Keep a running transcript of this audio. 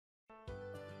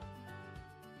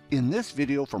In this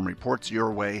video from Reports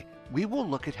Your Way, we will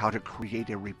look at how to create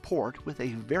a report with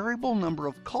a variable number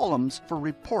of columns for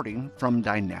reporting from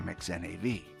Dynamics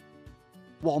NAV.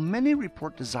 While many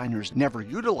report designers never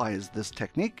utilize this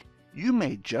technique, you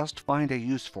may just find a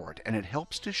use for it, and it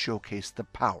helps to showcase the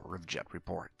power of JET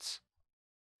reports.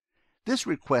 This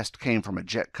request came from a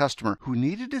JET customer who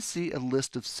needed to see a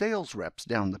list of sales reps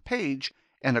down the page,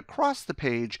 and across the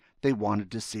page they wanted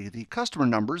to see the customer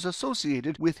numbers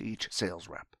associated with each sales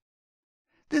rep.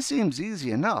 This seems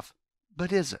easy enough,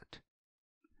 but is it?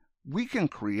 We can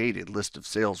create a list of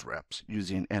sales reps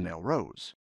using NL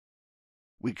rows.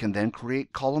 We can then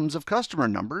create columns of customer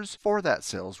numbers for that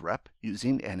sales rep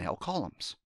using NL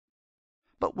columns.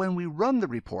 But when we run the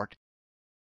report,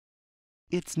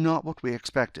 it's not what we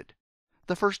expected.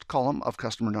 The first column of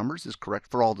customer numbers is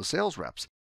correct for all the sales reps,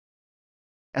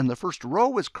 and the first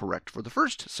row is correct for the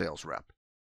first sales rep.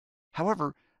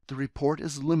 However, the report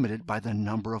is limited by the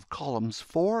number of columns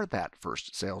for that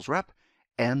first sales rep,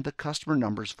 and the customer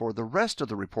numbers for the rest of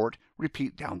the report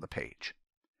repeat down the page.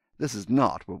 This is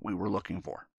not what we were looking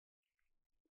for.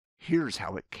 Here's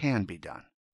how it can be done.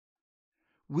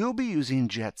 We'll be using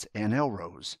JET's NL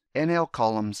rows, NL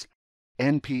columns,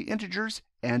 NP integers,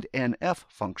 and NF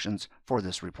functions for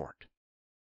this report.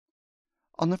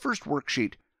 On the first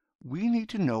worksheet, we need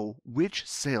to know which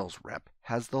sales rep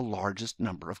has the largest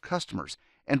number of customers,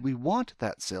 and we want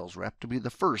that sales rep to be the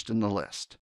first in the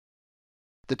list.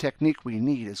 The technique we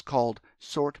need is called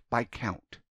sort by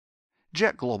count.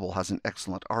 JET Global has an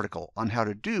excellent article on how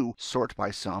to do sort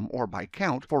by sum or by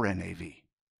count for NAV.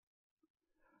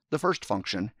 The first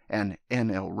function, an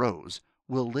NL rows,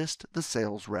 will list the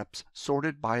sales reps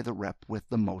sorted by the rep with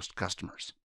the most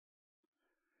customers.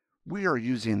 We are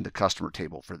using the customer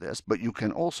table for this, but you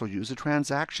can also use a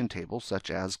transaction table such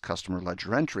as customer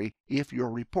ledger entry if your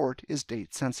report is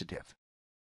date sensitive.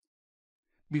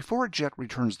 Before JET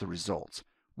returns the results,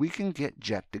 we can get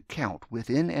JET to count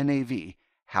within NAV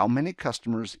how many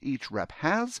customers each rep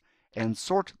has and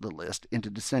sort the list into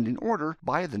descending order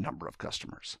by the number of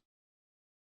customers.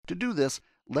 To do this,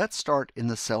 let's start in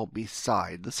the cell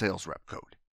beside the sales rep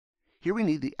code. Here we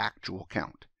need the actual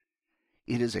count.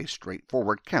 It is a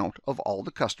straightforward count of all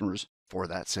the customers for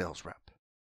that sales rep.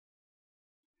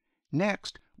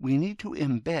 Next, we need to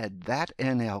embed that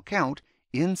NL count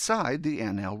inside the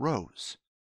NL rows.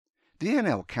 The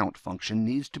NL count function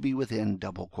needs to be within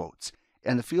double quotes,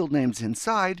 and the field names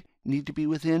inside need to be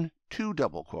within two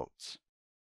double quotes.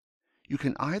 You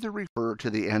can either refer to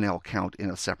the NL count in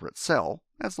a separate cell,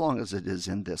 as long as it is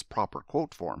in this proper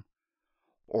quote form,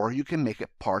 or you can make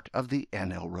it part of the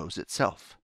NL rows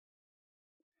itself.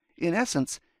 In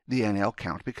essence, the NL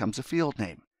count becomes a field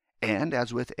name, and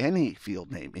as with any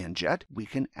field name in JET, we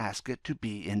can ask it to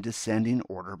be in descending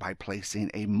order by placing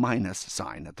a minus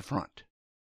sign at the front.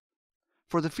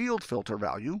 For the field filter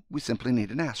value, we simply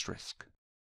need an asterisk.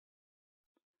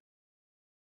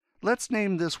 Let's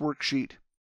name this worksheet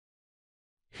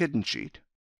Hidden Sheet,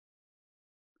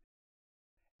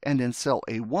 and in cell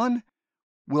A1,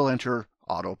 we'll enter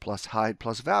auto plus hide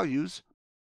plus values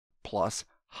plus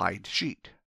hide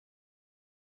sheet.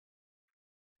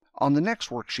 On the next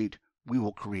worksheet, we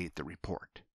will create the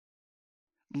report.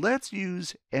 Let's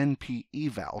use NP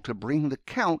eval to bring the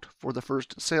count for the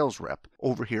first sales rep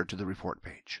over here to the report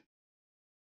page.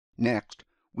 Next,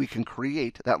 we can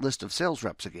create that list of sales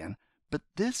reps again, but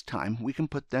this time we can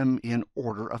put them in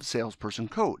order of salesperson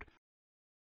code.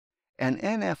 An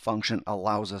NF function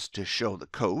allows us to show the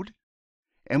code,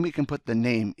 and we can put the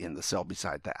name in the cell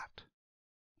beside that.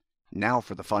 Now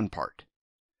for the fun part.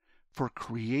 For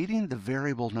creating the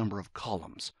variable number of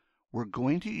columns, we're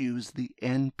going to use the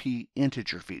NP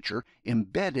integer feature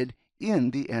embedded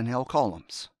in the NL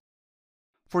columns.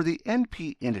 For the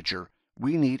NP integer,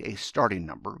 we need a starting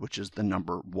number, which is the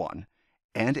number 1,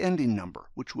 and ending number,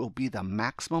 which will be the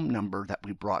maximum number that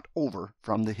we brought over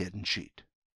from the hidden sheet.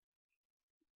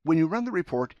 When you run the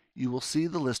report, you will see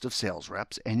the list of sales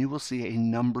reps, and you will see a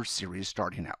number series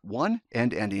starting at 1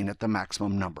 and ending at the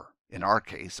maximum number. In our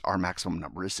case, our maximum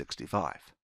number is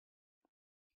 65.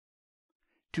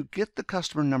 To get the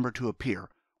customer number to appear,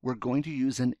 we're going to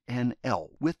use an NL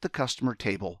with the customer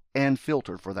table and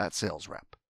filter for that sales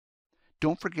rep.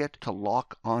 Don't forget to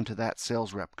lock onto that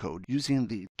sales rep code using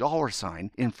the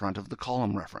 $sign in front of the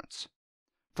column reference.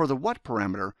 For the what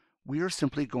parameter, we are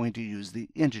simply going to use the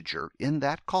integer in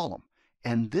that column,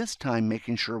 and this time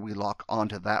making sure we lock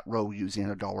onto that row using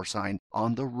a $sign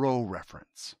on the row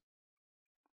reference.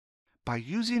 By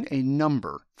using a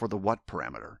number for the what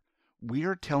parameter, we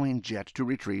are telling JET to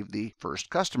retrieve the first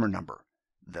customer number,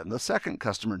 then the second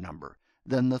customer number,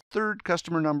 then the third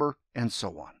customer number, and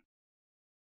so on.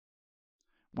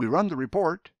 We run the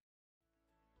report,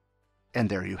 and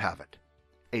there you have it.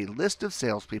 A list of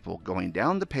salespeople going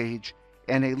down the page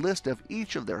and a list of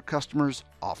each of their customers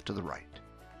off to the right.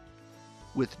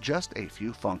 With just a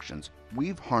few functions,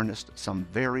 we've harnessed some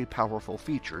very powerful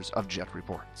features of Jet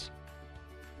Reports.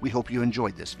 We hope you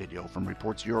enjoyed this video from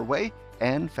Reports Your Way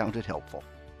and found it helpful.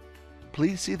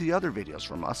 Please see the other videos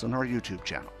from us on our YouTube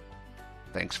channel.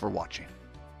 Thanks for watching.